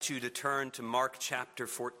You to turn to Mark chapter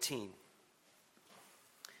 14.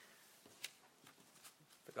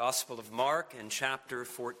 The Gospel of Mark and chapter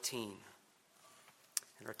 14.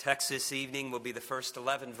 And our text this evening will be the first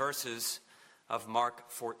 11 verses of Mark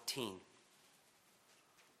 14.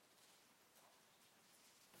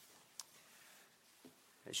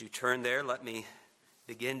 As you turn there, let me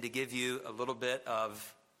begin to give you a little bit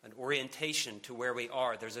of an orientation to where we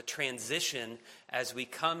are. There's a transition as we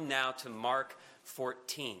come now to Mark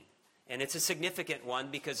 14. And it's a significant one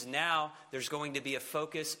because now there's going to be a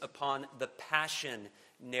focus upon the passion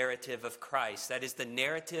narrative of Christ. That is the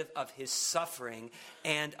narrative of his suffering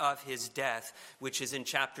and of his death, which is in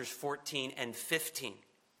chapters 14 and 15.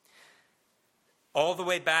 All the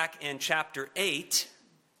way back in chapter 8,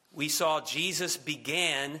 we saw Jesus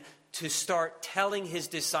began to start telling his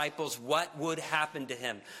disciples what would happen to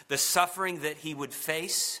him, the suffering that he would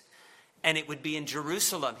face, and it would be in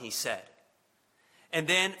Jerusalem, he said. And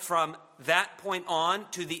then from that point on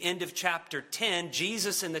to the end of chapter 10,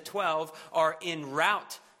 Jesus and the 12 are en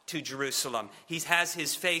route to Jerusalem. He has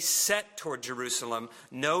his face set toward Jerusalem,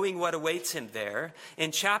 knowing what awaits him there.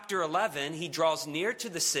 In chapter 11, he draws near to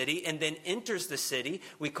the city and then enters the city.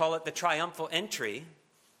 We call it the triumphal entry.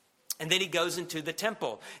 And then he goes into the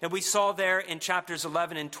temple. And we saw there in chapters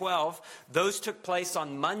 11 and 12, those took place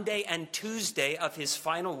on Monday and Tuesday of his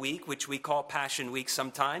final week, which we call Passion Week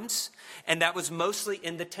sometimes. And that was mostly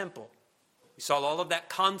in the temple. We saw all of that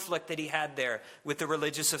conflict that he had there with the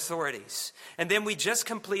religious authorities. And then we just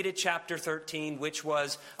completed chapter 13, which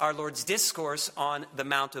was our Lord's discourse on the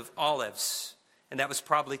Mount of Olives. And that was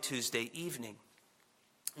probably Tuesday evening.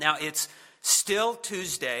 Now it's still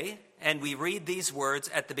Tuesday, and we read these words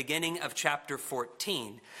at the beginning of chapter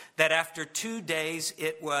 14, that after 2 days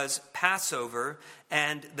it was Passover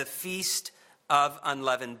and the Feast of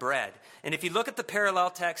Unleavened Bread. And if you look at the parallel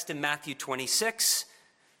text in Matthew 26,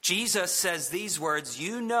 Jesus says these words,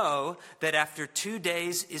 "You know that after 2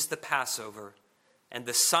 days is the Passover, and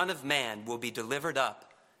the Son of Man will be delivered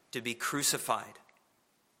up to be crucified."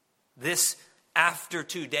 This after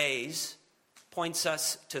 2 days points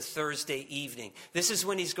us to Thursday evening. This is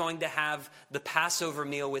when he's going to have the Passover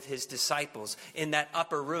meal with his disciples in that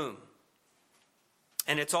upper room.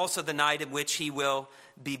 And it's also the night in which he will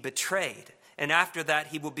be betrayed. And after that,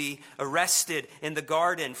 he will be arrested in the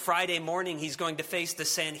garden. Friday morning, he's going to face the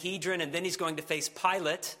Sanhedrin, and then he's going to face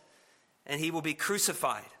Pilate, and he will be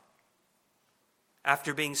crucified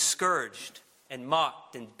after being scourged and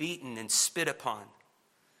mocked and beaten and spit upon.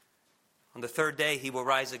 On the third day, he will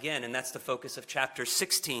rise again, and that's the focus of chapter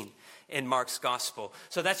 16 in Mark's gospel.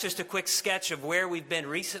 So that's just a quick sketch of where we've been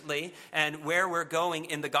recently and where we're going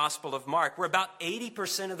in the Gospel of Mark. We're about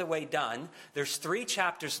 80% of the way done. There's 3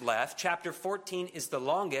 chapters left. Chapter 14 is the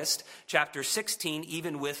longest. Chapter 16,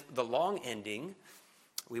 even with the long ending,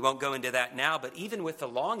 we won't go into that now, but even with the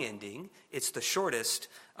long ending, it's the shortest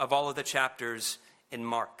of all of the chapters in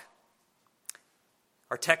Mark.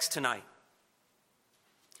 Our text tonight.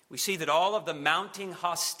 We see that all of the mounting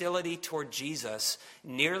hostility toward Jesus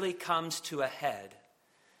nearly comes to a head.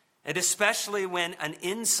 And especially when an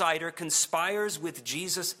insider conspires with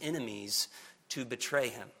Jesus' enemies to betray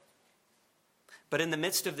him. But in the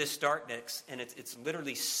midst of this darkness, and it's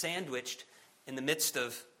literally sandwiched in the midst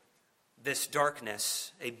of this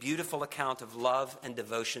darkness, a beautiful account of love and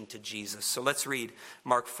devotion to Jesus. So let's read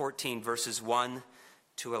Mark 14, verses 1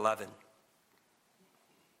 to 11.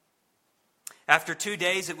 After 2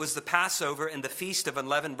 days, it was the Passover and the Feast of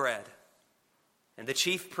Unleavened Bread. And the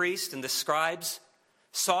chief priests and the scribes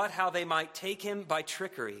sought how they might take him by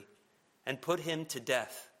trickery and put him to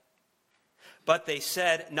death. But they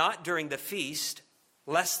said, "Not during the feast,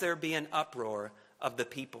 lest there be an uproar of the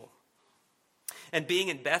people." And being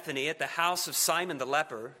in Bethany at the house of Simon the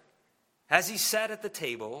leper, as he sat at the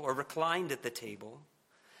table or reclined at the table,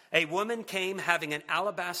 a woman came having an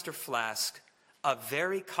alabaster flask of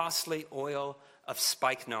very costly oil of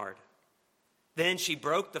spikenard. Then she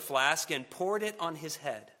broke the flask and poured it on his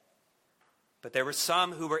head. But there were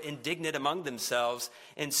some who were indignant among themselves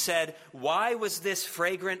and said, "Why was this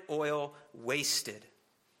fragrant oil wasted?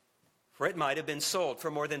 For it might have been sold for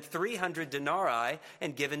more than 300 denarii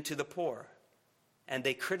and given to the poor." And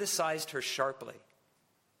they criticized her sharply.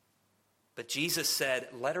 But Jesus said,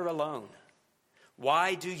 "Let her alone.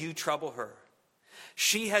 Why do you trouble her?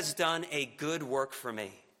 She has done a good work for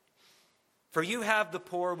me. For you have the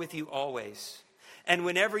poor with you always, and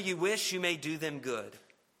whenever you wish, you may do them good.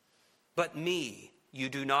 But me you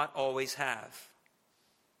do not always have.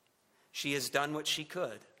 She has done what she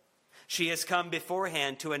could. She has come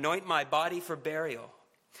beforehand to anoint my body for burial.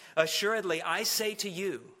 Assuredly, I say to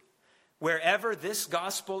you, wherever this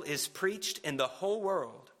gospel is preached in the whole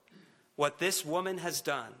world, What this woman has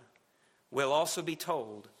done will also be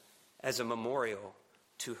told as a memorial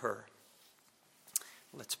to her.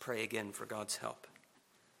 Let's pray again for God's help.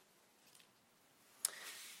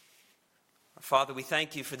 Father, we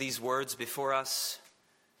thank you for these words before us.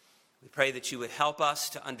 We pray that you would help us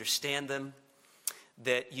to understand them,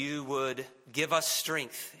 that you would give us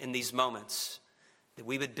strength in these moments, that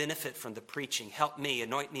we would benefit from the preaching. Help me,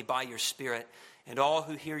 anoint me by your Spirit, and all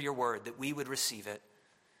who hear your word, that we would receive it.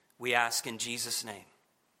 We ask in Jesus' name.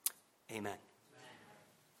 Amen.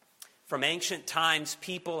 From ancient times,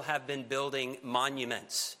 people have been building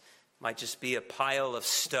monuments. It might just be a pile of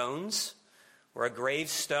stones or a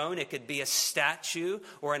gravestone. It could be a statue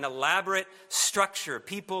or an elaborate structure.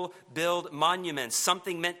 People build monuments,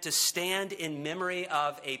 something meant to stand in memory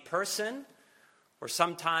of a person or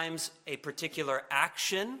sometimes a particular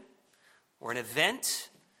action or an event,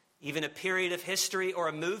 even a period of history or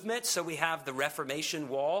a movement. So we have the Reformation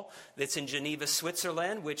Wall that's in Geneva,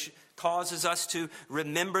 Switzerland, which causes us to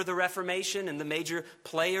remember the Reformation and the major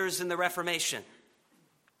players in the Reformation.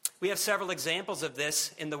 We have several examples of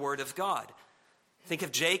this in the Word of God. Think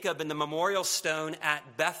of Jacob and the memorial stone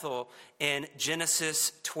at Bethel in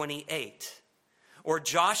Genesis 28. Or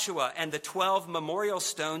Joshua and the 12 memorial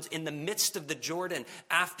stones in the midst of the Jordan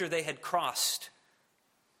after they had crossed.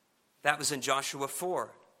 That was in Joshua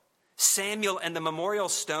 4. Samuel and the memorial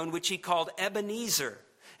stone, which he called Ebenezer,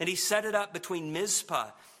 and he set it up between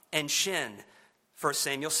Mizpah and Shin, 1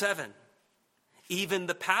 Samuel 7. Even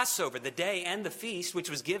the Passover, the day and the feast, which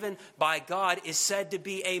was given by God, is said to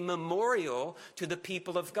be a memorial to the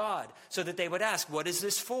people of God, so that they would ask, what is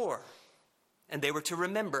this for? And they were to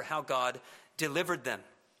remember how God delivered them.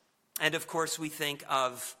 And of course, we think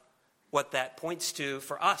of what that points to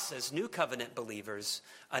for us as New Covenant believers,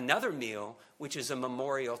 another meal, which is a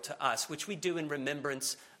memorial to us, which we do in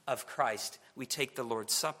remembrance of Christ. We take the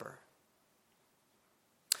Lord's Supper.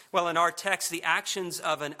 Well, in our text, the actions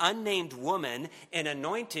of an unnamed woman in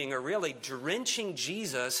anointing or really drenching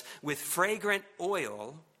Jesus with fragrant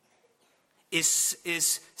oil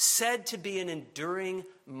is said to be an enduring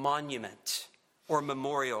monument or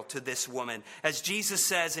memorial to this woman. As Jesus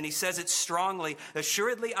says, and he says it strongly,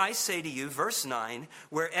 assuredly I say to you, verse 9,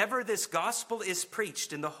 wherever this gospel is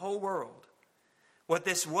preached in the whole world, what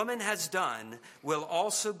this woman has done will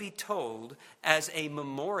also be told as a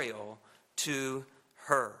memorial to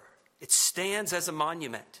her. It stands as a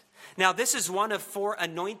monument. Now, this is one of 4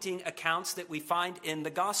 anointing accounts that we find in the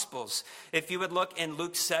Gospels. If you would look in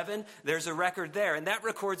Luke 7, there's a record there, and that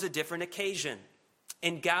records a different occasion.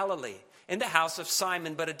 In Galilee, in the house of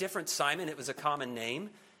Simon, but a different Simon. It was a common name.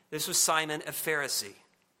 This was Simon a Pharisee.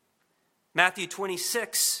 Matthew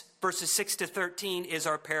 26, verses 6 to 13 is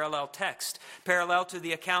our parallel text. Parallel to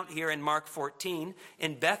the account here in Mark 14,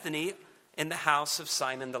 in Bethany, in the house of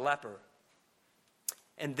Simon the leper.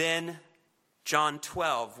 And then John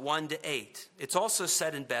 12, 1 to 8. It's also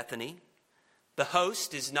said in Bethany. The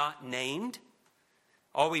host is not named.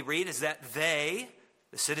 All we read is that they,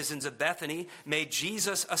 the citizens of Bethany, made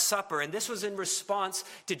Jesus a supper. And this was in response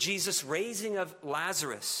to Jesus' raising of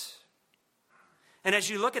Lazarus. And as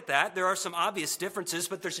you look at that, there are some obvious differences,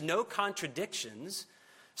 but there's no contradictions.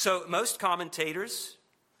 So most commentators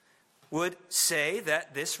would say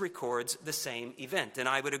that this records the same event, and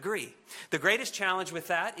I would agree. The greatest challenge with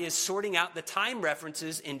that is sorting out the time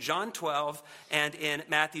references in John 12 and in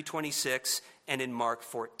Matthew 26 and in Mark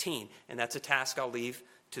 14. And that's a task I'll leave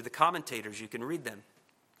to the commentators. You can read them.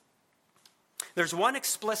 There's one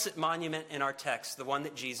explicit monument in our text, the one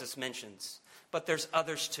that Jesus mentions, but there's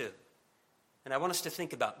others too. And I want us to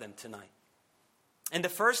think about them tonight. And the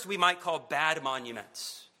first we might call bad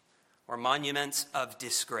monuments, or monuments of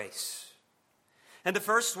disgrace. And the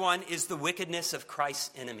first one is the wickedness of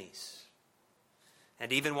Christ's enemies.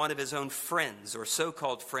 And even one of his own friends, or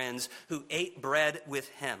so-called friends, who ate bread with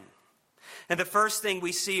him. And the first thing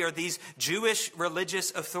we see are these Jewish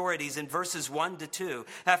religious authorities in verses 1 to 2.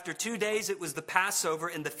 After 2 days, it was the Passover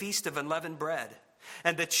and the Feast of Unleavened Bread.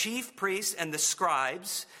 And the chief priests and the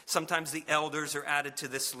scribes, sometimes the elders are added to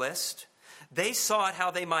this list, they sought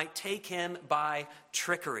how they might take him by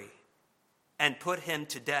trickery and put him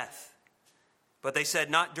to death. But they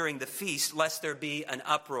said, not during the feast, lest there be an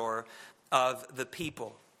uproar of the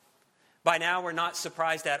people. By now, we're not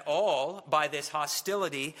surprised at all by this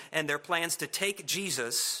hostility and their plans to take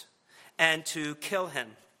Jesus and to kill him.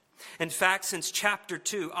 In fact, since chapter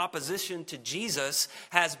 2, opposition to Jesus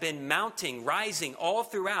has been mounting, rising all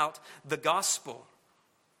throughout the gospel.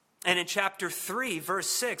 And in chapter 3, verse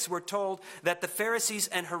 6, we're told that the Pharisees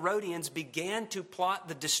and Herodians began to plot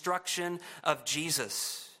the destruction of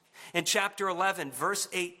Jesus. In chapter 11, verse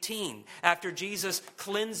 18, after Jesus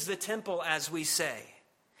cleansed the temple, as we say,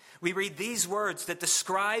 we read these words, that the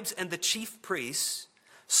scribes and the chief priests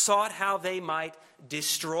sought how they might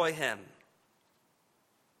destroy him.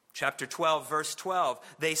 Chapter 12, verse 12,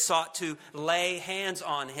 they sought to lay hands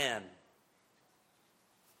on him.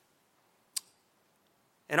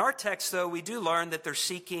 In our text, though, we do learn that they're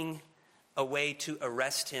seeking a way to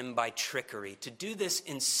arrest him by trickery, to do this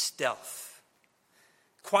in stealth,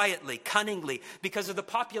 quietly, cunningly, because of the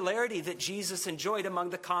popularity that Jesus enjoyed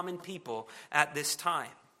among the common people at this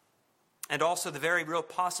time. And also the very real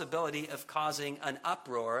possibility of causing an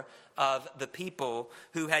uproar of the people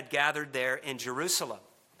who had gathered there in Jerusalem.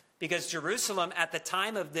 Because Jerusalem, at the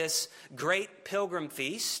time of this great pilgrim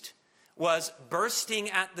feast, was bursting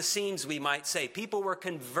at the seams, we might say. People were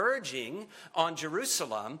converging on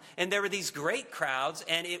Jerusalem, and there were these great crowds,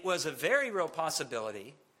 and it was a very real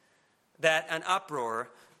possibility that an uproar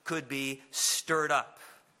could be stirred up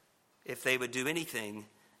if they would do anything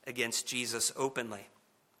against Jesus openly.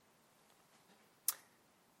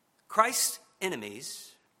 Christ's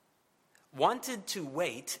enemies wanted to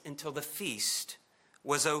wait until the feast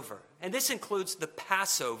was over. And this includes the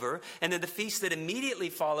Passover and then the feast that immediately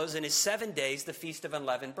follows in his 7 days, the Feast of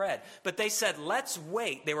Unleavened Bread. But they said, let's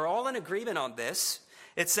wait. They were all in agreement on this.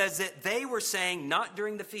 It says that they were saying, not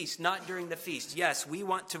during the feast, not during the feast. Yes, we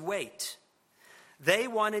want to wait. They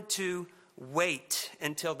wanted to wait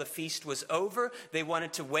until the feast was over. They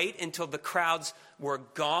wanted to wait until the crowds were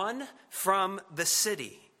gone from the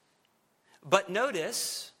city. But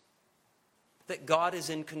notice that God is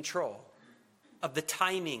in control of the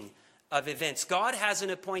timing of events. God has an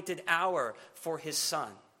appointed hour for his Son.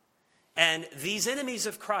 And these enemies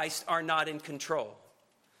of Christ are not in control.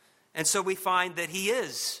 And so we find that he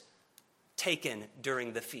is taken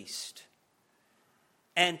during the feast.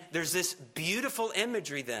 And there's this beautiful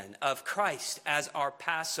imagery then of Christ as our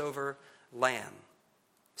Passover lamb,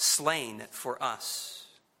 slain for us.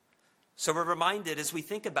 So we're reminded as we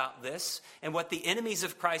think about this and what the enemies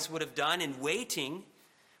of Christ would have done in waiting,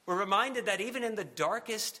 we're reminded that even in the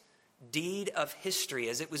darkest deed of history,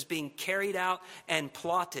 as it was being carried out and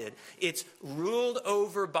plotted, it's ruled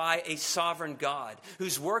over by a sovereign God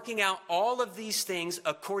who's working out all of these things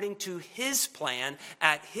according to his plan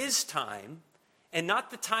at his time and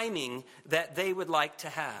not the timing that they would like to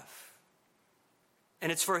have.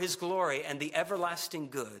 And it's for his glory and the everlasting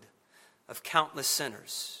good of countless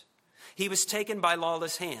sinners. He was taken by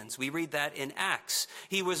lawless hands. We read that in Acts.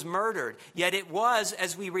 He was murdered. Yet it was,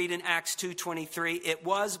 as we read in Acts 2:23, it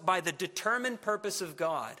was by the determined purpose of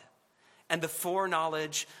God and the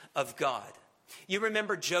foreknowledge of God. You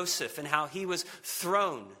remember Joseph and how he was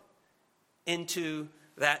thrown into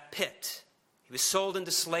that pit. He was sold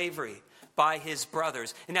into slavery by his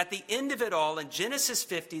brothers. And at the end of it all, in Genesis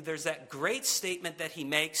 50, there's that great statement that he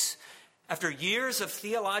makes. After years of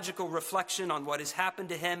theological reflection on what has happened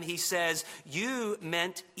to him, he says, "You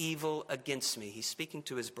meant evil against me." He's speaking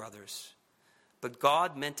to his brothers. "But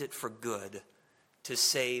God meant it for good to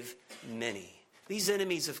save many." These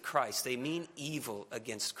enemies of Christ, they mean evil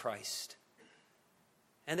against Christ.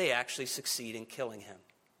 And they actually succeed in killing him.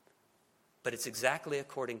 But it's exactly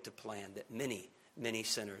according to plan that many, many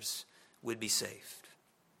sinners would be saved.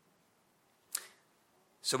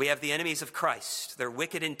 So we have the enemies of Christ. Their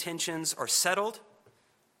wicked intentions are settled.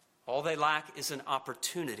 All they lack is an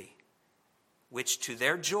opportunity, which to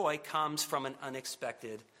their joy comes from an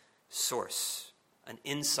unexpected source, an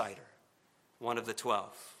insider, one of the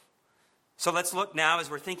 12. So let's look now, as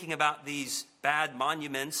we're thinking about these bad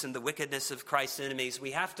monuments and the wickedness of Christ's enemies,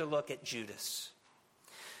 we have to look at Judas.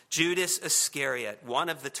 Judas Iscariot, one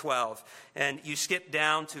of the 12. And you skip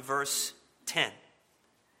down to verse 10.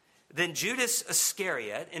 Then Judas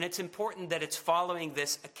Iscariot, and it's important that it's following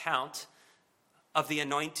this account of the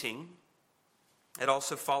anointing. It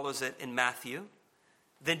also follows it in Matthew.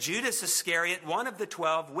 Then Judas Iscariot, one of the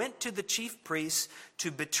 12, went to the chief priests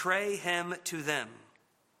to betray him to them.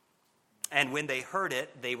 And when they heard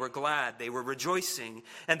it, they were glad, they were rejoicing,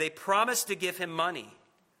 and they promised to give him money.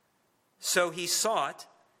 So he sought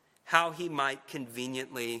how he might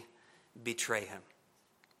conveniently betray him.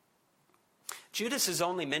 Judas is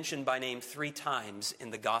only mentioned by name 3 times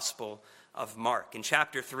in the Gospel of Mark. In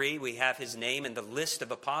chapter 3, we have his name in the list of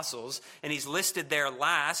apostles, and he's listed there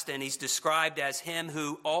last, and he's described as him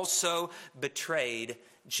who also betrayed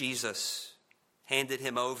Jesus, handed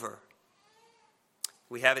him over.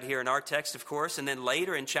 We have it here in our text, of course, and then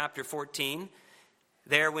later in chapter 14,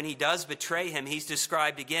 there when he does betray him, he's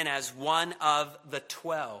described again as one of the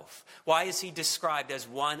 12. Why is he described as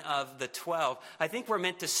one of the 12? I think we're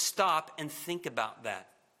meant to stop and think about that.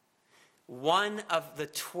 one of the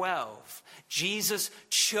 12, Jesus'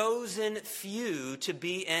 chosen few to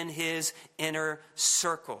be in his inner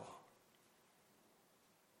circle.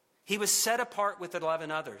 He was set apart with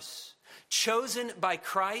 11 others, chosen by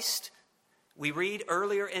Christ, we read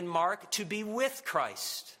earlier in Mark, to be with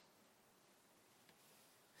Christ,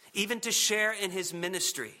 even to share in his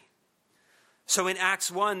ministry. So in Acts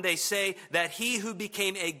 1, they say that he who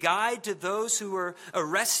became a guide to those who were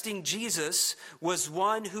arresting Jesus was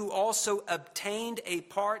one who also obtained a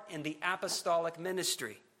part in the apostolic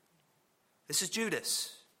ministry. This is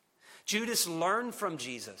Judas. Judas learned from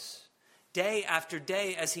Jesus day after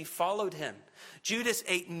day as he followed him. Judas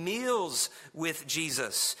ate meals with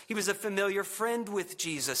Jesus. He was a familiar friend with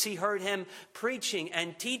Jesus. He heard him preaching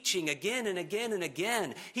and teaching again and again and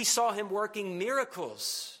again. He saw him working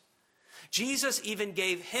miracles. Jesus even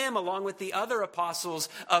gave him, along with the other apostles,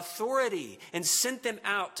 authority and sent them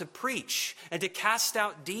out to preach and to cast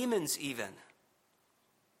out demons even.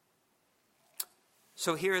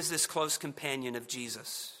 So here is this close companion of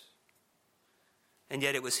Jesus. And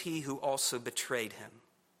yet it was he who also betrayed him.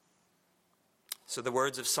 So the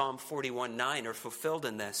words of Psalm 41:9 are fulfilled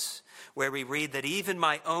in this, where we read that even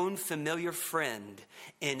my own familiar friend,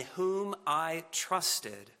 in whom I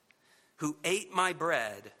trusted, who ate my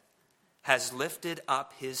bread, has lifted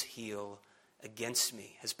up his heel against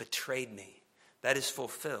me, has betrayed me. That is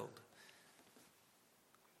fulfilled.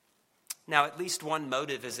 Now, at least one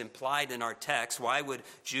motive is implied in our text. Why would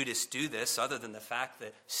Judas do this, other than the fact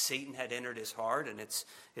that Satan had entered his heart and it's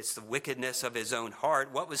the wickedness of his own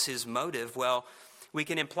heart? What was his motive? Well, we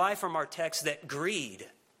can imply from our text that greed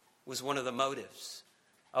was one of the motives.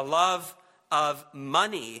 A love of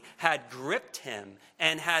money had gripped him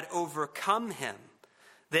and had overcome him,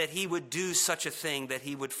 that he would do such a thing, that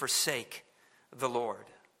he would forsake the Lord.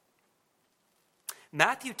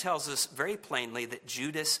 Matthew tells us very plainly that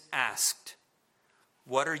Judas asked,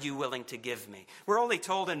 "What are you willing to give me?" We're only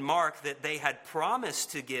told in Mark that they had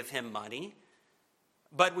promised to give him money.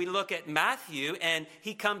 But we look at Matthew and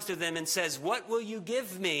he comes to them and says, "What will you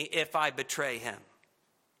give me if I betray him?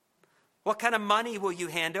 What kind of money will you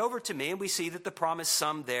hand over to me?" And we see that the promised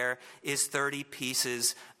sum there is 30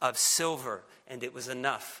 pieces of silver. And it was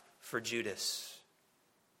enough for Judas.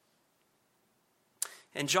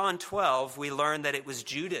 In John 12, we learn that it was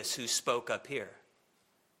Judas who spoke up here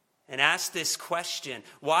and asked this question.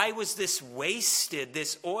 Why was this wasted,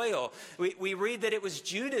 this oil? We read that it was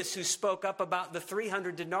Judas who spoke up about the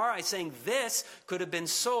 300 denarii, saying this could have been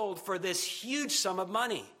sold for this huge sum of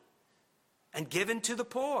money and given to the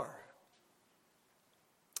poor.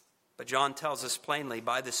 But John tells us plainly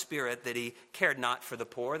by the Spirit that he cared not for the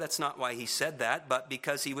poor. That's not why he said that, but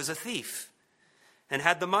because he was a thief and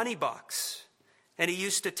had the money box. And he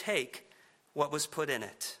used to take what was put in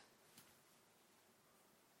it.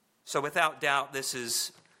 So without doubt, this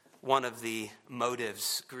is one of the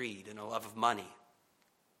motives, greed and a love of money.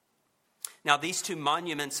 Now, these two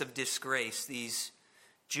monuments of disgrace, these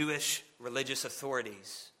Jewish religious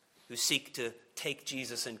authorities who seek to take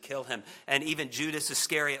Jesus and kill him, and even Judas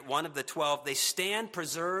Iscariot, one of the 12, they stand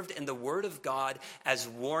preserved in the Word of God as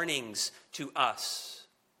warnings to us.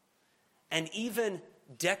 And even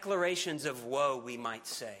declarations of woe, we might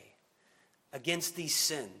say, against these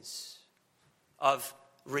sins of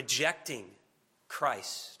rejecting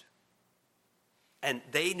Christ. And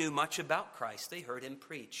they knew much about Christ. They heard him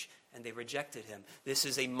preach, and they rejected him. This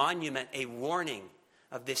is a monument, a warning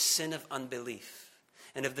of this sin of unbelief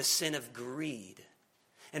and of the sin of greed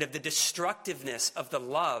and of the destructiveness of the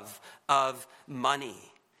love of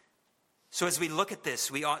money. So as we look at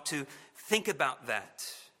this, we ought to think about that.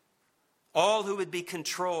 All who would be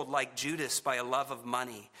controlled like Judas by a love of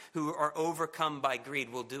money, who are overcome by greed,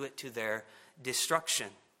 will do it to their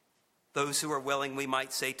destruction. Those who are willing, we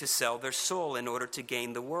might say, to sell their soul in order to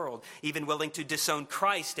gain the world, even willing to disown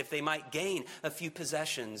Christ if they might gain a few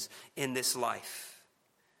possessions in this life.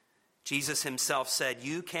 Jesus himself said,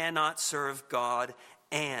 "You cannot serve God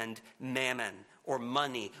and mammon," or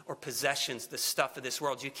money, or possessions, the stuff of this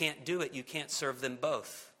world. You can't do it. You can't serve them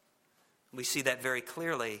both. We see that very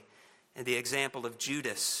clearly in the example of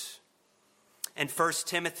Judas. In 1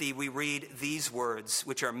 Timothy, we read these words,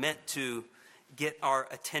 which are meant to get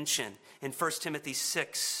our attention. In 1 Timothy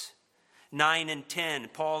 6, 9 and 10,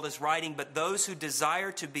 Paul is writing, "But those who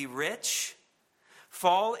desire to be rich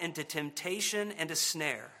fall into temptation and a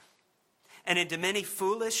snare, and into many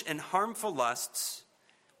foolish and harmful lusts,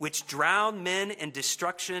 which drown men in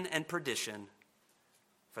destruction and perdition.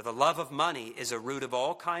 For the love of money is a root of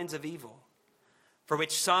all kinds of evil, for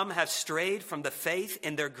which some have strayed from the faith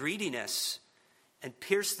in their greediness and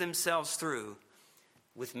pierced themselves through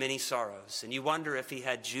with many sorrows." And you wonder if he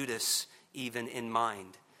had Judas even in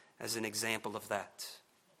mind as an example of that.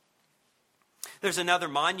 There's another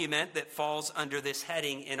monument that falls under this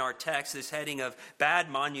heading in our text, this heading of bad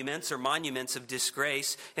monuments or monuments of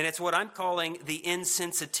disgrace, and it's what I'm calling the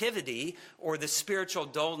insensitivity or the spiritual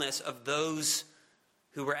dullness of those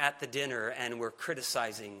who were at the dinner and were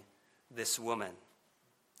criticizing this woman.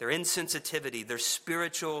 Their insensitivity, their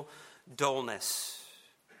spiritual dullness.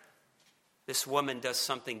 This woman does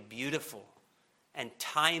something beautiful and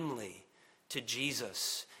timely to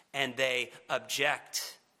Jesus, and they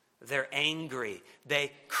object. They're angry.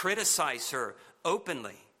 They criticize her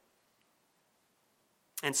openly,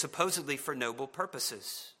 and supposedly for noble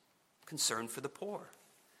purposes, concern for the poor.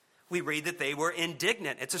 We read that they were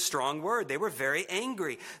indignant. It's a strong word. They were very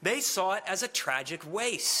angry. They saw it as a tragic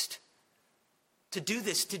waste to do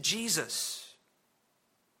this to Jesus.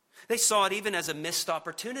 They saw it even as a missed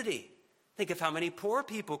opportunity. Think of how many poor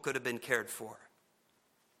people could have been cared for.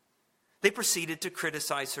 They proceeded to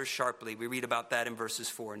criticize her sharply. We read about that in verses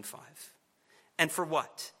 4 and 5. And for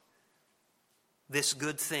what? This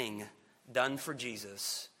good thing done for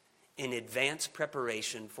Jesus in advance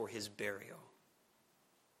preparation for his burial.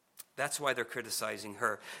 That's why they're criticizing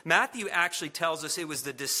her. Matthew actually tells us it was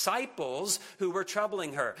the disciples who were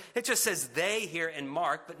troubling her. It just says they here in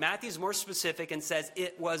Mark, but Matthew's more specific and says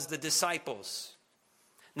it was the disciples.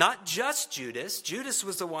 Not just Judas. Judas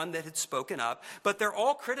was the one that had spoken up, but they're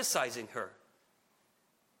all criticizing her.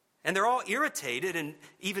 And they're all irritated and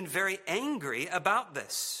even very angry about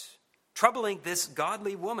this, troubling this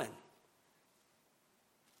godly woman.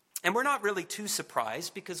 And we're not really too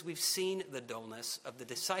surprised because we've seen the dullness of the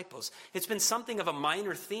disciples. It's been something of a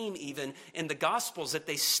minor theme even in the Gospels that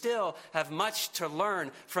they still have much to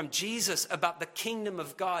learn from Jesus about the kingdom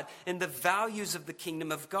of God and the values of the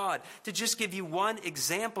kingdom of God. To just give you one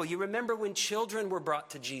example, you remember when children were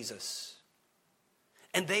brought to Jesus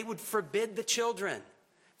and they would forbid the children.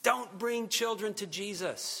 Don't bring children to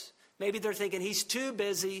Jesus. Maybe they're thinking he's too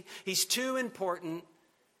busy, he's too important.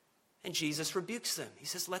 And Jesus rebukes them. He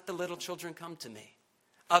says, let the little children come to me.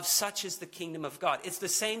 Of such is the kingdom of God. It's the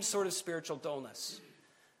same sort of spiritual dullness.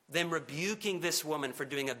 Them rebuking this woman for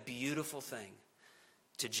doing a beautiful thing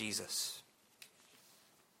to Jesus.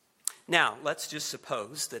 Now, let's just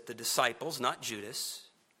suppose that the disciples, not Judas,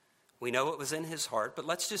 we know what was in his heart, but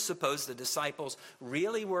let's just suppose the disciples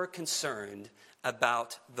really were concerned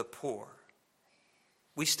about the poor.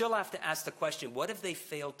 We still have to ask the question, what have they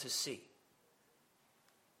failed to see?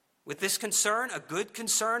 With this concern, a good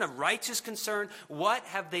concern, a righteous concern, what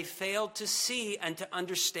have they failed to see and to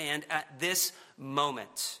understand at this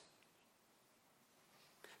moment?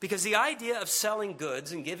 Because the idea of selling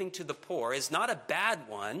goods and giving to the poor is not a bad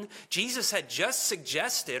one. Jesus had just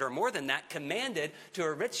suggested, or more than that, commanded to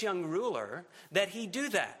a rich young ruler that he do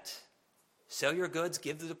that. Sell your goods,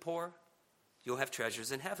 give to the poor, you'll have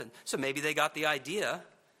treasures in heaven. So maybe they got the idea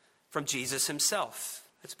from Jesus himself.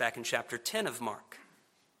 That's back in chapter 10 of Mark.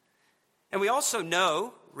 And we also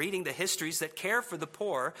know, reading the histories, that care for the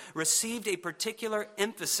poor received a particular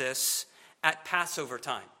emphasis at Passover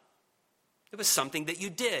time. It was something that you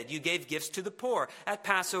did. You gave gifts to the poor at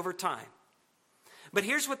Passover time. But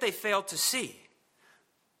here's what they failed to see.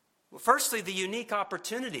 Well, firstly, the unique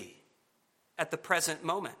opportunity at the present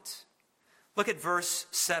moment. Look at verse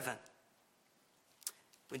 7.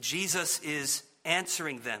 When Jesus is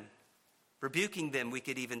answering them, rebuking them, we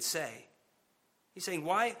could even say. He's saying,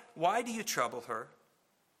 why do you trouble her?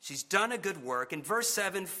 She's done a good work. In verse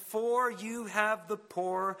 7, for you have the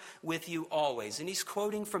poor with you always. And he's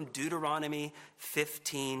quoting from Deuteronomy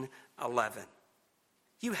 15:11.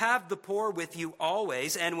 You have the poor with you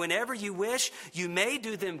always, and whenever you wish, you may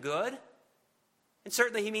do them good. And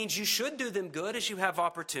certainly he means you should do them good as you have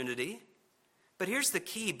opportunity. But here's the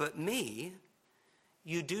key, but me,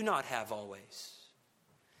 you do not have always.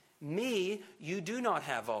 Me, you do not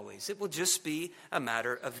have always. It will just be a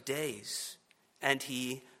matter of days, and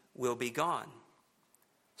he will be gone.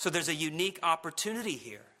 So there's a unique opportunity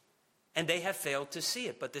here, and they have failed to see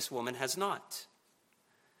it, but this woman has not.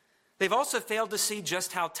 They've also failed to see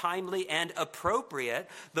just how timely and appropriate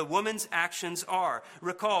the woman's actions are.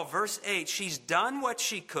 Recall verse 8, she's done what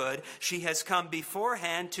she could. She has come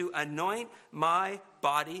beforehand to anoint my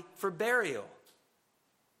body for burial.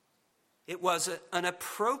 It was an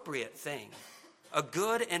appropriate thing, a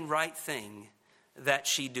good and right thing that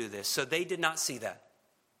she do this. So they did not see that.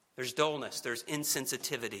 There's dullness, there's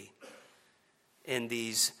insensitivity in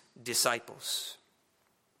these disciples.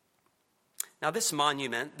 Now this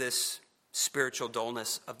monument, this spiritual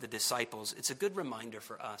dullness of the disciples, it's a good reminder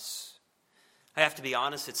for us. I have to be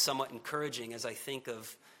honest, it's somewhat encouraging as I think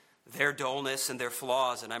of their dullness and their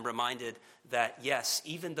flaws, and I'm reminded that, yes,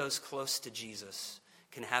 even those close to Jesus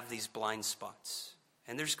can have these blind spots.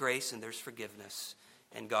 And there's grace and there's forgiveness,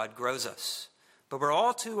 and God grows us. But we're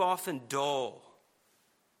all too often dull,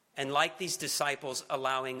 and like these disciples,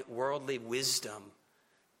 allowing worldly wisdom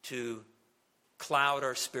to cloud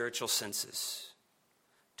our spiritual senses,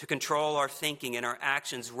 to control our thinking and our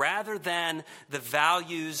actions, rather than the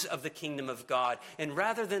values of the kingdom of God, and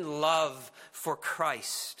rather than love for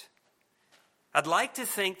Christ. I'd like to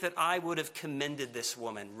think that I would have commended this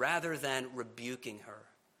woman rather than rebuking her,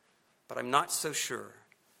 but I'm not so sure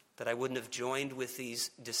that I wouldn't have joined with these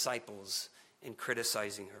disciples in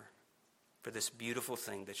criticizing her for this beautiful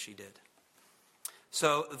thing that she did.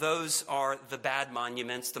 So those are the bad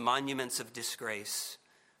monuments, the monuments of disgrace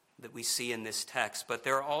that we see in this text. But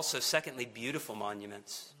there are also, secondly, beautiful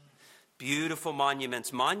monuments. Beautiful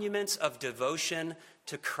monuments, monuments of devotion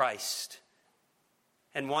to Christ.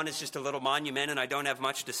 And one is just a little monument, and I don't have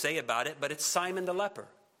much to say about it, but it's Simon the leper.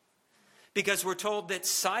 Because we're told that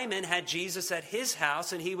Simon had Jesus at his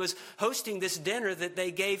house, and he was hosting this dinner that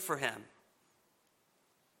they gave for him.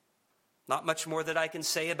 Not much more that I can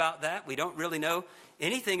say about that. We don't really know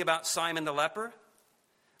anything about Simon the leper.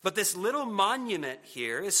 But this little monument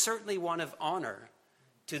here is certainly one of honor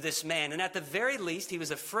to this man. And at the very least, he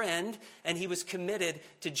was a friend and he was committed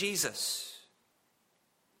to Jesus.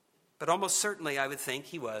 But almost certainly, I would think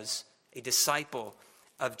he was a disciple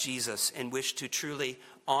of Jesus and wished to truly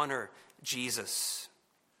honor Jesus.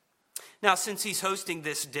 Now, since he's hosting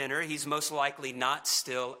this dinner, he's most likely not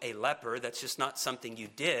still a leper. That's just not something you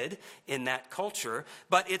did in that culture.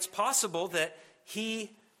 But it's possible that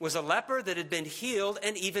he was a leper that had been healed,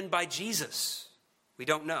 and even by Jesus. We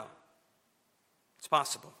don't know. It's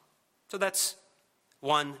possible. So that's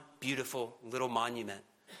one beautiful little monument.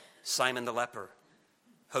 Simon the leper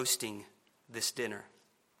hosting this dinner.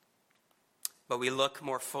 But we look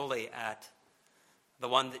more fully at the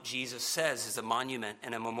one that Jesus says is a monument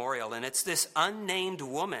and a memorial. And it's this unnamed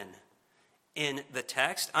woman in the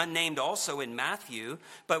text, unnamed also in Matthew.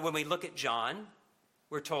 But when we look at John,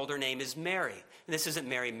 we're told her name is Mary. And this isn't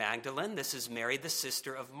Mary Magdalene. This is Mary, the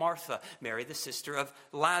sister of Martha. Mary, the sister of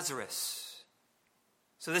Lazarus.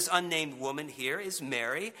 So this unnamed woman here is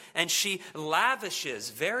Mary. And she lavishes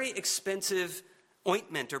very expensive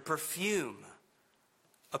ointment or perfume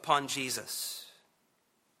upon Jesus.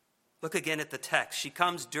 Look again at the text. She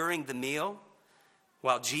comes during the meal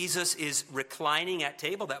while Jesus is reclining at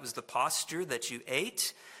table. That was the posture that you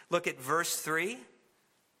ate. Look at verse 3.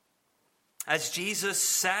 As Jesus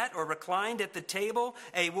sat or reclined at the table,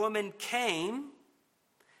 a woman came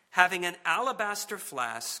having an alabaster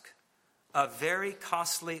flask of very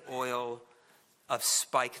costly oil of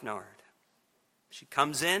spikenard. She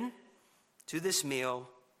comes in to this meal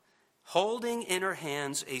holding in her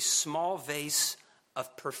hands a small vase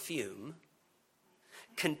of perfume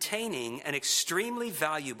containing an extremely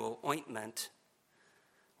valuable ointment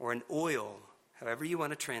or an oil, however you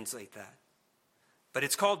want to translate that. But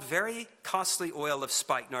it's called very costly oil of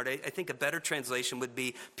spikenard. I think a better translation would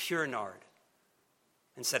be pure nard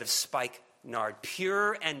instead of spikenard.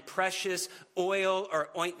 Pure and precious oil or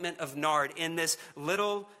ointment of nard in this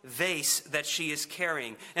little vase that she is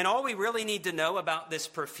carrying. And all we really need to know about this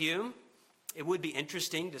perfume, it would be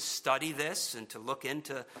interesting to study this and to look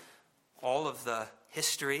into all of the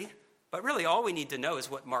history. But really all we need to know is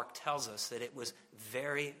what Mark tells us, that it was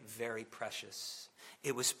very, very precious.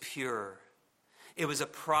 It was pure. It was a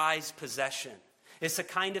prized possession. It's the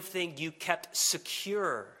kind of thing you kept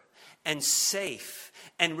secure and safe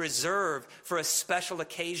and reserved for a special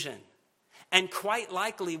occasion, and quite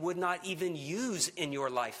likely would not even use in your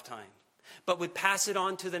lifetime, but would pass it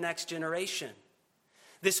on to the next generation.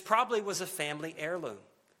 This probably was a family heirloom,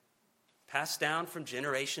 passed down from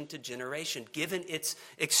generation to generation, given its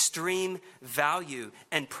extreme value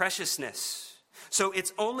and preciousness. So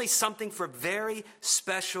it's only something for very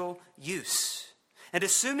special use. And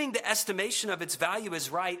assuming the estimation of its value is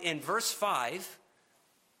right, in verse 5,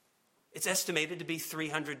 it's estimated to be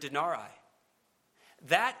 300 denarii.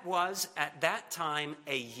 That was, at that time,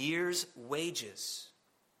 a year's wages.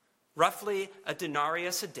 Roughly a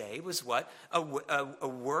denarius a day was what a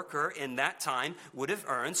worker in that time would have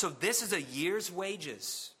earned. So this is a year's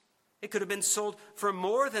wages. It could have been sold for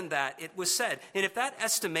more than that, it was said. And if that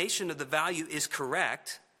estimation of the value is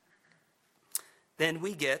correct, then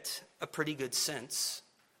we get a pretty good sense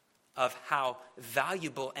of how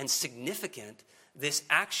valuable and significant this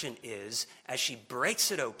action is as she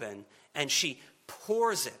breaks it open and she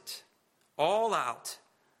pours it all out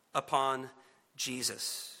upon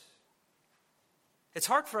Jesus. It's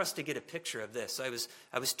hard for us to get a picture of this. I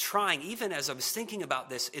was trying, even as I was thinking about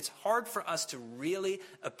this, it's hard for us to really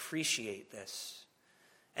appreciate this.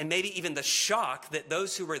 And maybe even the shock that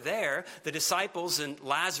those who were there, the disciples and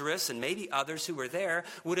Lazarus and maybe others who were there,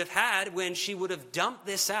 would have had when she would have dumped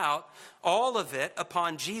this out, all of it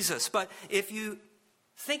upon Jesus. But if you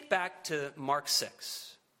think back to Mark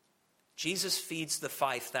 6, Jesus feeds the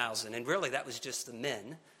 5,000, and really that was just the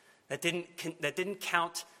men. That didn't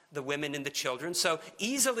count the women and the children. So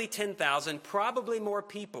easily 10,000, probably more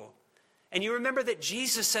people. And you remember that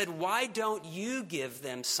Jesus said, "Why don't you give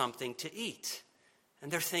them something to eat?"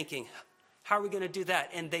 And they're thinking, how are we going to do that?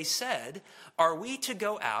 And they said, "Are we to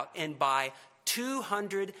go out and buy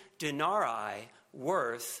 200 denarii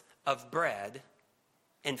worth of bread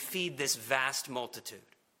and feed this vast multitude?"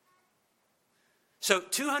 So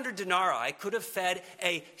 200 denarii could have fed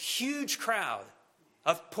a huge crowd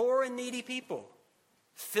of poor and needy people,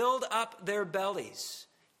 filled up their bellies,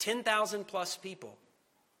 10,000 plus people.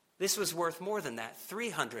 This was worth more than that,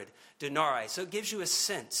 300 denarii. So it gives you a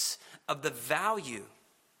sense of the value.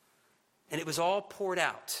 And it was all poured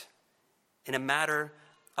out in a matter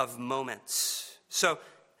of moments. So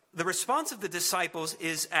the response of the disciples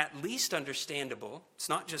is at least understandable. It's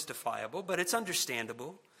not justifiable, but it's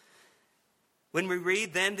understandable. When we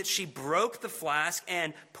read then that she broke the flask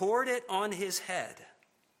and poured it on his head.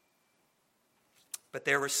 But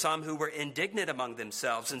there were some who were indignant among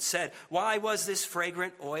themselves and said, "Why was this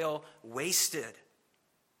fragrant oil wasted?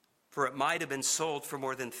 For it might have been sold for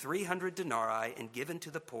more than 300 denarii and given to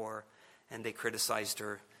the poor." And they criticized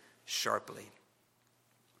her sharply.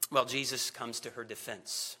 Well, Jesus comes to her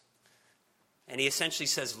defense. And he essentially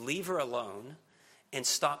says, leave her alone and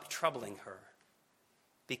stop troubling her,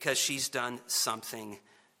 because she's done something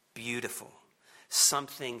beautiful,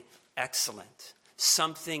 something excellent.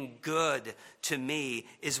 Something good to me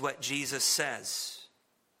is what Jesus says.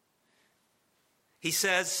 He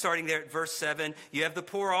says, starting there at verse 7, "You have the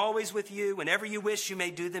poor always with you. Whenever you wish, you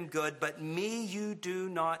may do them good. But me you do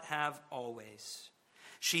not have always.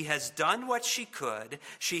 She has done what she could.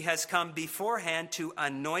 She has come beforehand to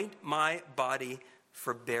anoint my body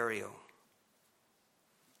for burial."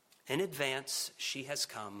 In advance, she has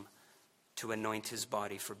come to anoint his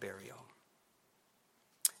body for burial.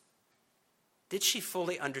 Did she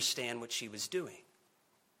fully understand what she was doing?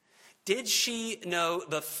 Did she know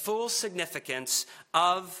the full significance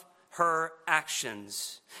of her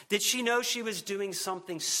actions? Did she know she was doing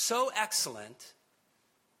something so excellent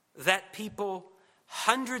that people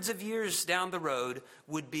hundreds of years down the road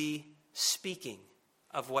would be speaking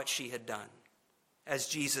of what she had done? As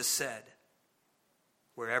Jesus said,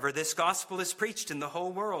 "Wherever this gospel is preached in the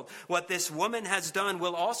whole world, what this woman has done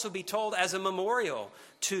will also be told as a memorial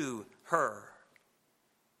to her."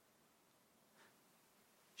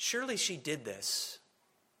 Surely she did this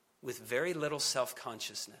with very little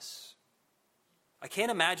self-consciousness. I can't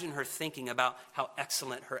imagine her thinking about how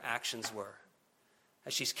excellent her actions were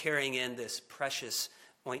as she's carrying in this precious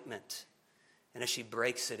ointment and as she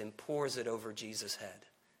breaks it and pours it over Jesus' head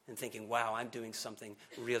and thinking, wow, I'm doing something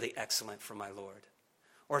really excellent for my Lord.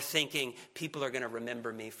 Or thinking, people are going to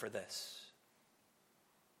remember me for this.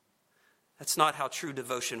 That's not how true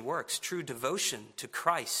devotion works. True devotion to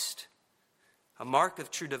Christ, a mark of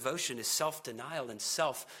true devotion, is self-denial and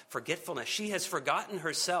self-forgetfulness. She has forgotten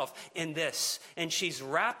herself in this, and she's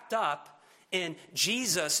wrapped up in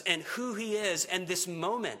Jesus and who he is and this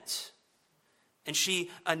moment, and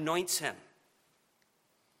she anoints him.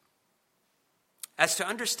 As to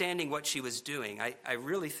understanding what she was doing, I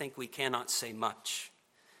really think we cannot say much.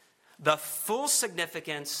 The full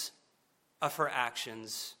significance of her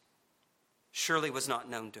actions surely was not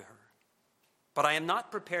known to her. But I am not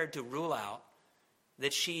prepared to rule out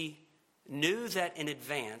that she knew that in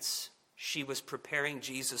advance she was preparing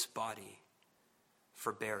Jesus' body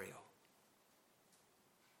for burial.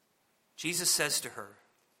 Jesus says to her,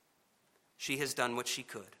 she has done what she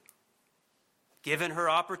could. Given her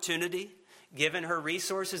opportunity, given her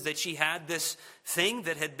resources, that she had this thing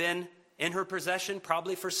that had been in her possession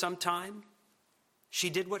probably for some time, she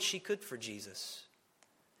did what she could for Jesus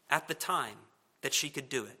at the time that she could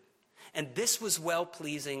do it. And this was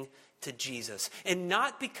well-pleasing to Jesus. And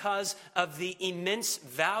not because of the immense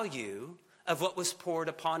value of what was poured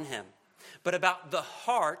upon him, but about the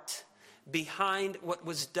heart behind what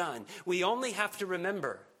was done. We only have to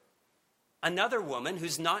remember another woman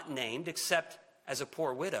who's not named except as a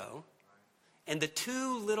poor widow, and the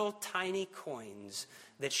 2 little tiny coins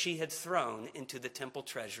that she had thrown into the temple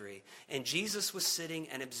treasury. And Jesus was sitting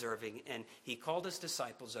and observing, and he called his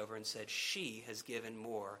disciples over and said, she has given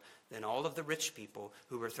more than all of the rich people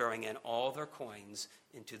who were throwing in all their coins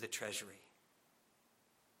into the treasury.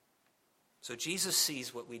 So Jesus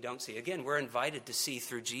sees what we don't see. Again, we're invited to see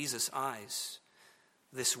through Jesus' eyes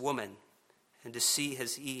this woman and to see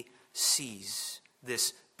as he sees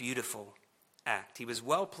this beautiful act. He was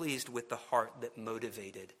well pleased with the heart that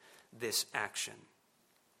motivated this action.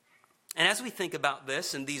 And as we think about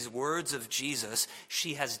this and these words of Jesus,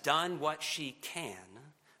 she has done what she can,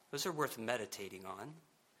 those are worth meditating on.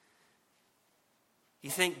 You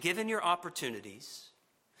think, given your opportunities,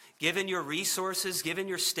 given your resources, given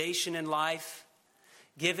your station in life,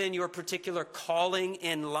 given your particular calling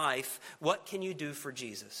in life, what can you do for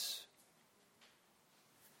Jesus?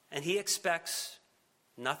 And he expects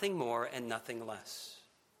nothing more and nothing less.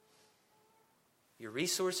 Your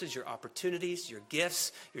resources, your opportunities, your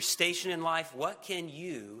gifts, your station in life, what can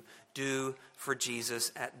you do for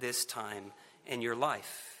Jesus at this time in your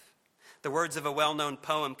life? The words of a well-known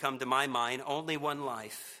poem come to my mind: only one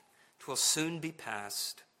life, 'twill soon be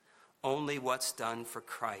past. Only what's done for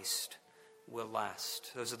Christ will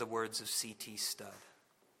last. Those are the words of C.T. Studd.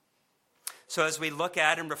 So as we look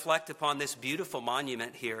at and reflect upon this beautiful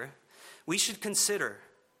monument here, we should consider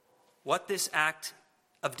what this act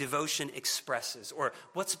of devotion expresses, or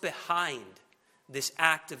what's behind this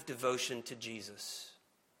act of devotion to Jesus.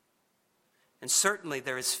 And certainly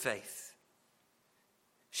there is faith.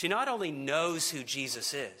 She not only knows who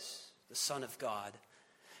Jesus is, the Son of God,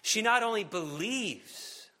 she not only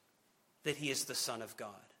believes that he is the Son of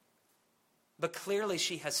God, but clearly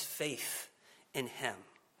she has faith in him.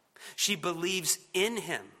 She believes in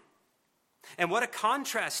him. And what a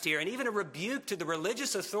contrast here, and even a rebuke to the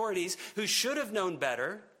religious authorities who should have known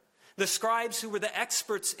better, the scribes who were the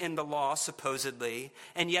experts in the law, supposedly,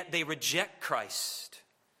 and yet they reject Christ.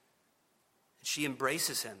 She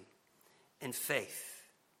embraces him in faith.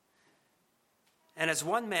 And as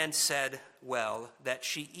one man said, well, that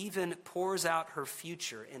she even pours out her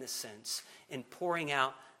future, in a sense, in pouring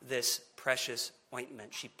out this precious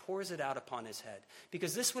ointment. She pours it out upon his head,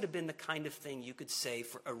 because this would have been the kind of thing you could say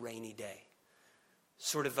for a rainy day.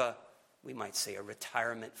 Sort of we might say a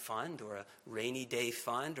retirement fund or a rainy day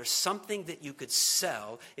fund, or something that you could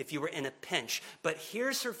sell if you were in a pinch. But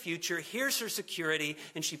here's her future, here's her security,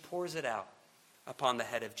 and she pours it out upon the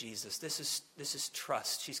head of Jesus. This is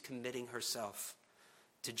trust. She's committing herself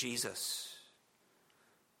to Jesus.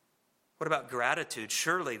 What about gratitude?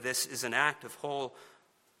 Surely this is an act of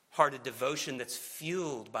wholehearted devotion that's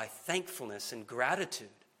fueled by thankfulness and gratitude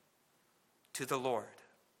to the Lord.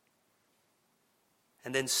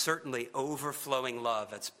 And then certainly overflowing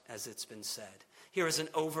love, as it's been said. Here is an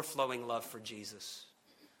overflowing love for Jesus.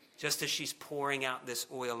 Just as she's pouring out this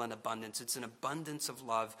oil in abundance, it's an abundance of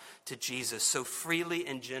love to Jesus, so freely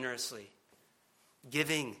and generously,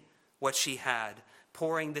 giving what she had,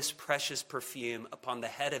 pouring this precious perfume upon the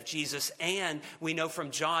head of Jesus, and we know from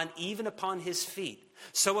John, even upon his feet.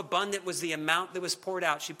 So abundant was the amount that was poured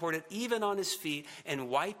out. She poured it even on his feet and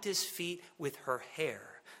wiped his feet with her hair.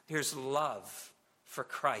 Here's love for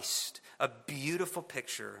Christ, a beautiful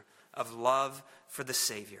picture of love for the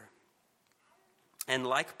Savior. And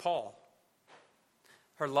like Paul,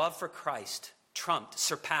 her love for Christ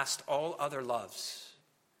surpassed all other loves.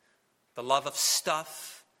 The love of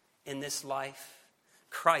stuff in this life,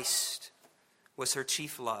 Christ was her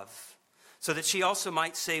chief love. So that she also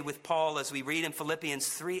might say with Paul, as we read in Philippians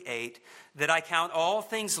 3:8, that I count all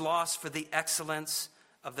things lost for the excellence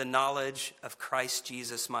of the knowledge of Christ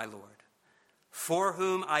Jesus my Lord, for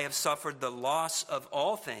whom I have suffered the loss of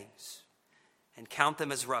all things, and count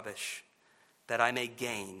them as rubbish, that I may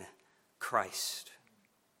gain Christ.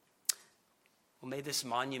 Well, may this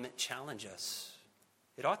monument challenge us.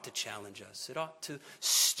 It ought to challenge us. It ought to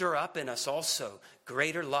stir up in us also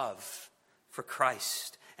greater love for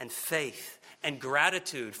Christ and faith and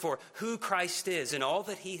gratitude for who Christ is and all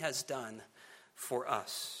that he has done for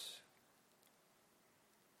us.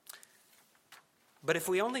 But if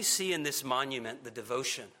we only see in this monument the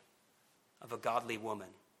devotion of a godly woman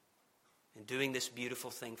in doing this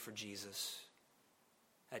beautiful thing for Jesus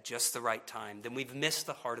at just the right time, then we've missed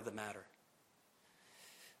the heart of the matter.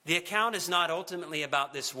 The account is not ultimately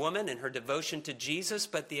about this woman and her devotion to Jesus,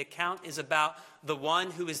 but the account is about the one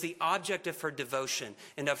who is the object of her devotion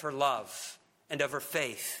and of her love and of her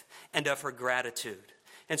faith and of her gratitude.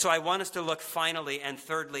 And so I want us to look finally and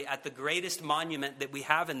thirdly at the greatest monument that we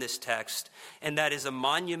have in this text, and that is a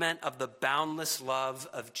monument of the boundless love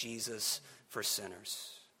of Jesus for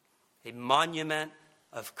sinners. A monument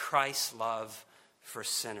of Christ's love for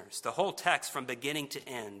sinners. The whole text from beginning to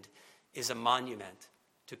end is a monument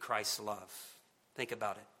to Christ's love. Think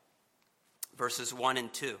about it. Verses 1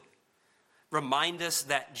 and 2 remind us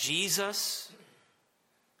that Jesus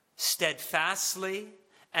steadfastly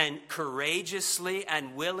and courageously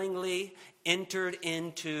and willingly entered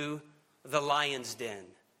into the lion's den,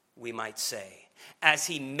 we might say, as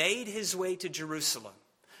he made his way to Jerusalem,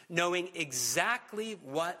 knowing exactly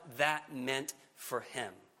what that meant for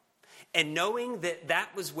him, and knowing that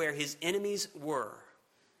that was where his enemies were,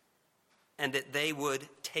 and that they would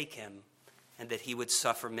take him, and that he would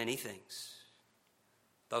suffer many things.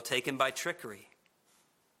 They'll take him by trickery,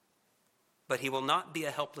 but he will not be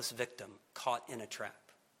a helpless victim caught in a trap.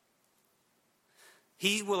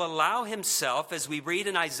 He will allow himself, as we read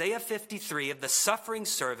in Isaiah 53 of the suffering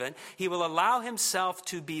servant, he will allow himself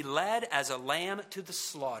to be led as a lamb to the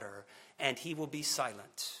slaughter, and he will be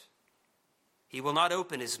silent. He will not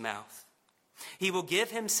open his mouth. He will give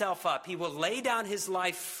himself up. He will lay down his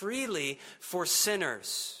life freely for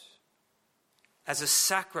sinners as a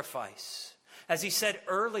sacrifice. As he said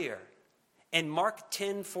earlier in Mark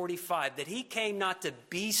 10:45, that he came not to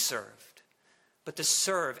be served, but to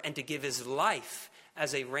serve and to give his life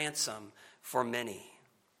as a ransom for many.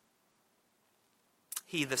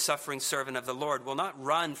 He, the suffering servant of the Lord, will not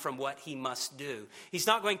run from what he must do. He's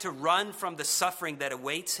not going to run from the suffering that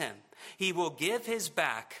awaits him. He will give his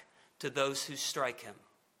back to those who strike him.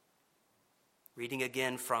 Reading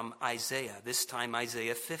again from Isaiah, this time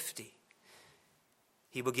Isaiah 50.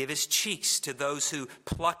 He will give his cheeks to those who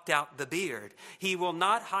plucked out the beard. He will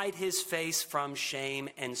not hide his face from shame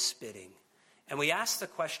and spitting. And we ask the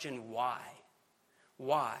question, why?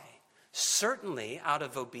 Why? Certainly out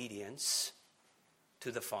of obedience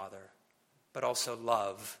to the Father, but also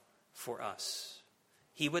love for us.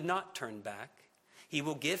 He would not turn back. He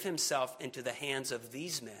will give himself into the hands of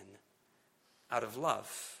these men out of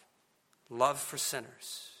love for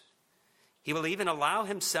sinners. He will even allow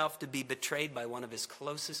himself to be betrayed by one of his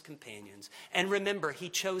closest companions. And remember, he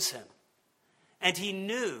chose him. And he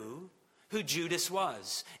knew who Judas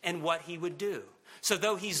was and what he would do. So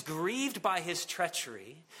though he's grieved by his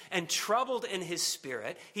treachery and troubled in his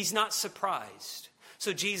spirit, he's not surprised.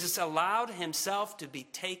 So Jesus allowed himself to be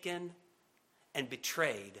taken and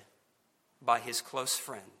betrayed by his close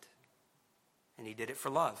friend. And he did it for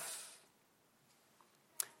love.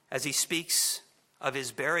 As he speaks of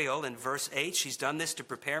his burial in verse 8, she's done this to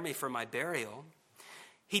prepare me for my burial.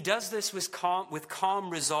 He does this with calm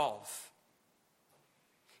resolve.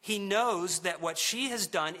 He knows that what she has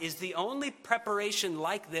done is the only preparation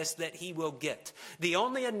like this that he will get. The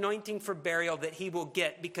only anointing for burial that he will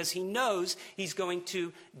get, because he knows he's going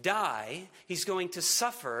to die. He's going to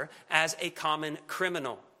suffer as a common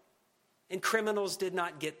criminal. And criminals did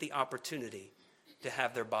not get the opportunity to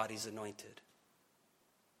have their bodies anointed.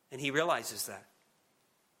 And he realizes that.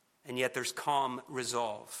 And yet there's calm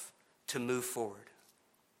resolve to move forward.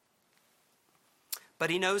 But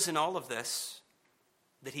he knows in all of this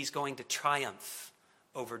that he's going to triumph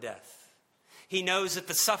over death. He knows that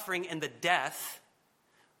the suffering and the death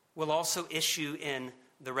will also issue in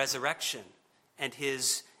the resurrection and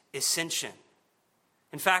his ascension.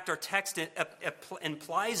 In fact, our text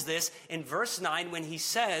implies this in verse 9 when he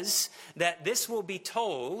says that this will be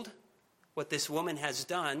told, what this woman has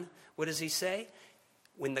done. What does he say?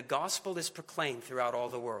 When the gospel is proclaimed throughout all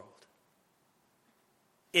the world.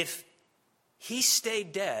 If he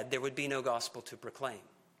stayed dead, there would be no gospel to proclaim.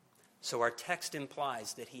 So our text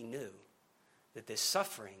implies that he knew that this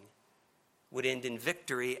suffering would end in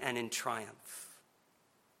victory and in triumph.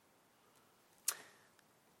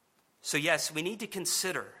 So yes, we need to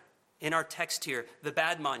consider in our text here the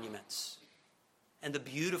bad monuments and the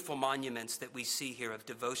beautiful monuments that we see here of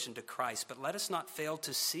devotion to Christ. But let us not fail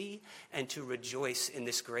to see and to rejoice in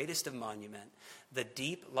this greatest of monument, the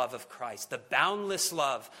deep love of Christ, the boundless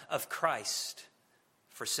love of Christ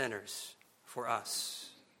for sinners, for us.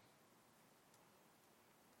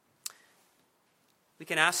 We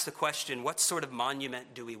can ask the question, what sort of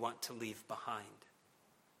monument do we want to leave behind?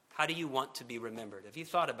 How do you want to be remembered? Have you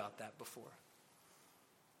thought about that before?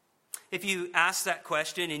 If you ask that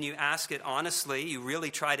question and you ask it honestly, you really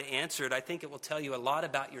try to answer it, I think it will tell you a lot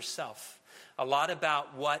about yourself, a lot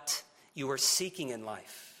about what you are seeking in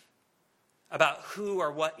life, about who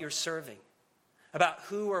or what you're serving, about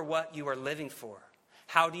who or what you are living for.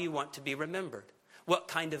 How do you want to be remembered? What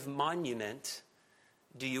kind of monument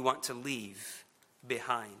do you want to leave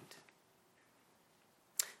behind?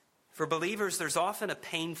 For believers, there's often a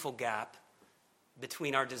painful gap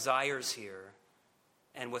between our desires here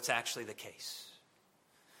and what's actually the case.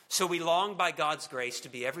 So we long by God's grace to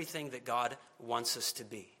be everything that God wants us to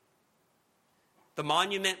be. The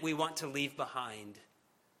monument we want to leave behind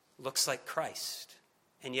looks like Christ,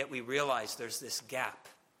 and yet we realize there's this gap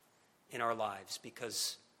in our lives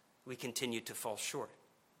because we continue to fall short.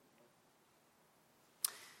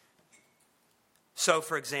 So,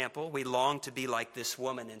 for example, we long to be like this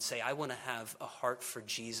woman and say, I want to have a heart for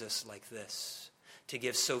Jesus like this, to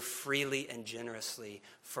give so freely and generously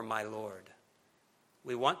for my Lord.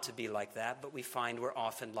 We want to be like that, but we find we're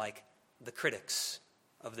often like the critics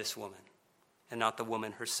of this woman and not the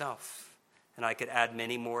woman herself. And I could add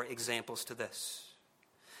many more examples to this.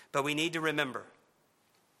 But we need to remember,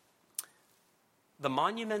 the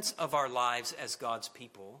monuments of our lives as God's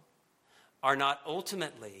people are not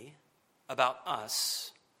ultimately about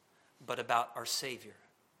us, but about our Savior.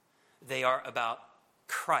 They are about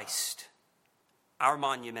Christ. Our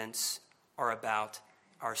monuments are about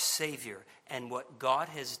our Savior and what God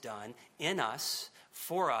has done in us,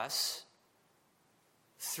 for us,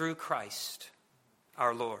 through Christ,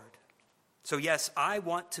 our Lord. So yes, I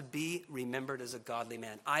want to be remembered as a godly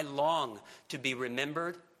man. I long to be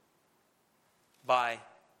remembered by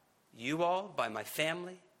you all, by my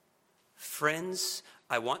family, friends.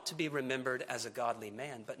 I want to be remembered as a godly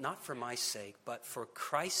man, but not for my sake, but for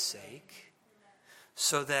Christ's sake,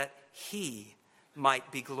 so that he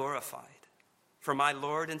might be glorified. For my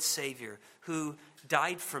Lord and Savior, who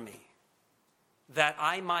died for me, that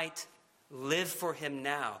I might live for him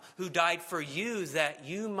now, who died for you, that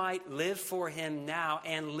you might live for him now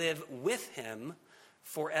and live with him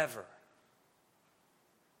forever.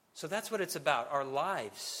 So that's what it's about, our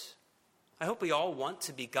lives. I hope we all want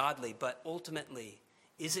to be godly, but ultimately,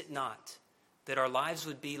 is it not that our lives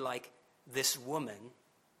would be like this woman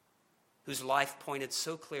whose life pointed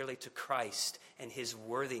so clearly to Christ and his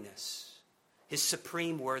worthiness, his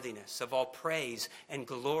supreme worthiness of all praise and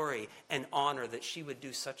glory and honor, that she would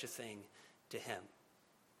do such a thing to him?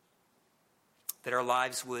 That our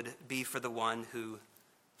lives would be for the one who,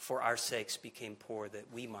 for our sakes, became poor,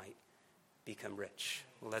 that we might become rich.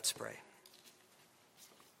 Well, let's pray.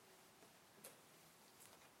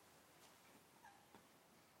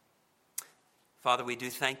 Father, we do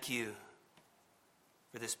thank you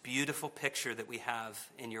for this beautiful picture that we have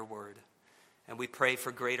in your word. And we pray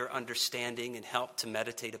for greater understanding and help to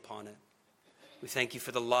meditate upon it. We thank you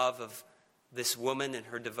for the love of this woman and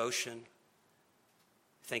her devotion.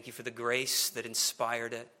 Thank you for the grace that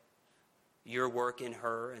inspired it, your work in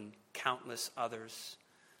her and countless others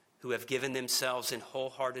who have given themselves in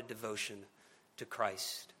wholehearted devotion to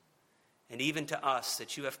Christ. And even to us,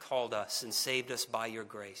 that you have called us and saved us by your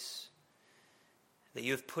grace. That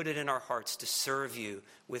you have put it in our hearts to serve you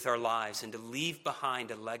with our lives and to leave behind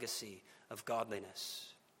a legacy of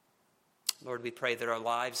godliness. Lord, we pray that our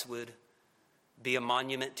lives would be a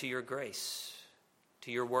monument to your grace,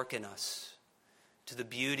 to your work in us, to the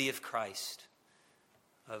beauty of Christ,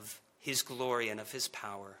 of his glory and of his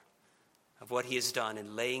power, of what he has done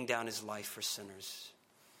in laying down his life for sinners.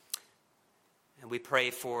 And we pray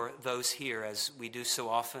for those here, as we do so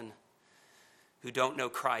often, who don't know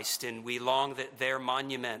Christ, and we long that their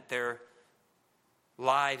monument, their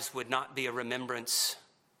lives would not be a remembrance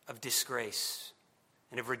of disgrace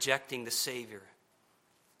and of rejecting the Savior,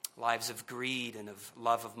 lives of greed and of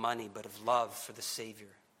love of money, but of love for the Savior.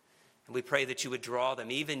 And we pray that you would draw them,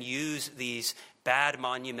 even use these bad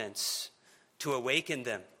monuments to awaken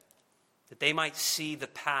them, that they might see the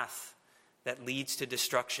path that leads to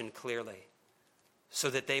destruction clearly, so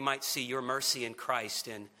that they might see your mercy in Christ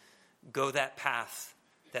and go that path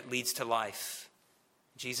that leads to life.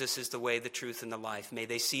 Jesus is the way, the truth, and the life. May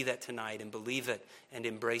they see that tonight and believe it and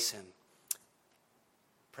embrace him.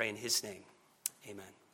 Pray in his name. Amen.